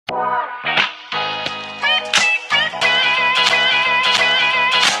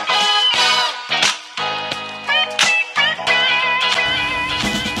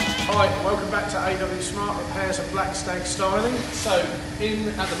styling. So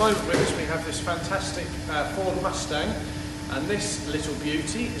at the moment with us we have this fantastic Ford Mustang, and this little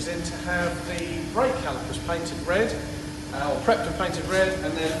beauty is in to have the brake calipers painted red, or prepped and painted red,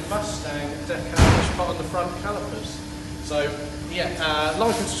 and then Mustang decal put on the front calipers. So yeah,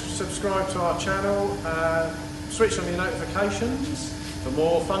 like and subscribe to our channel, switch on your notifications for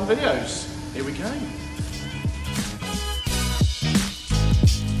more fun videos. Here we go.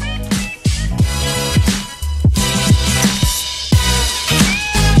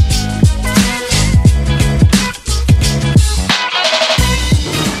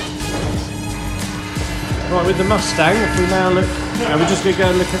 Right, with the Mustang, if we now look, we're just going to go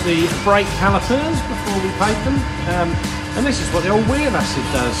and look at the brake calipers before we paint them. And this is what the old wheel acid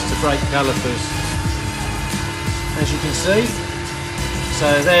does to brake calipers, as you can see. So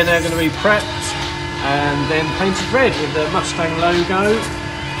they're now going to be prepped and then painted red with the Mustang logo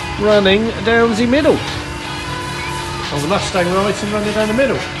running down the middle. Or the Mustang writing running down the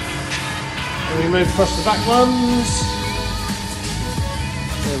middle. And we move across the back ones.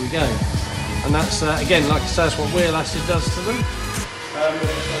 There we go. And that's, again, like I say, that's what wheel acid does to them.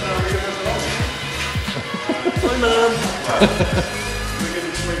 Hi, Mum.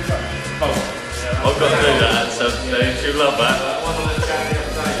 I've got to do that, so she'll love that.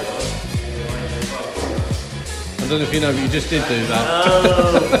 I don't know if you know, but you just did do that.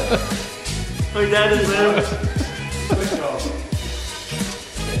 Oh, my dad as well.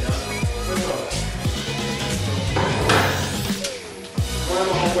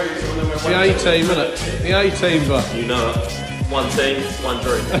 The A-team, isn't it? The A-team, but you know it. One team, one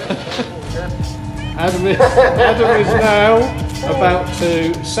dream. Adam is now about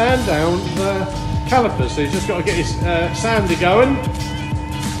to sand down the calipers, so he's just got to get his sander going.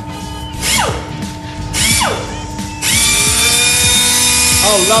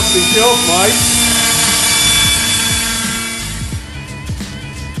 Oh, lovely job, mate.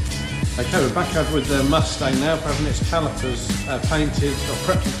 Okay, we're back over with the Mustang now for having its calipers painted, or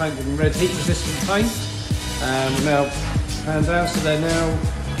prepped and painted in red heat resistant paint. We're now panned down, so they're now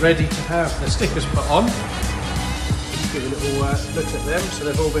ready to have the stickers put on. Just give a little look at them. So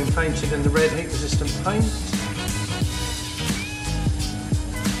they've all been painted in the red heat resistant paint.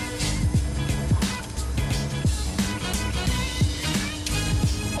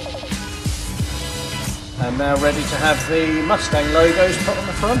 And now ready to have the Mustang logos put on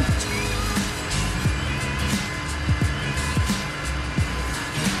the front.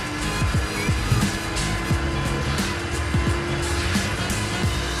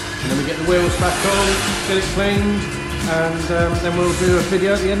 Then we get the wheels back on, get it cleaned, and then we'll do a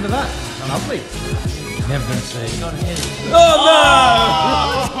video at the end of that. Lovely. Never going to see. Oh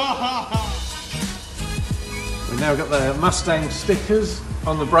no! We've now got the Mustang stickers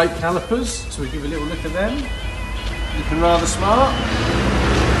on the brake calipers, so we give a little look at them. Looking rather smart.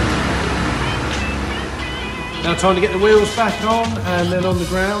 Now time to get the wheels back on and then on the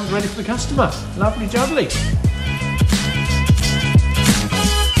ground, ready for the customer. Lovely jubbly.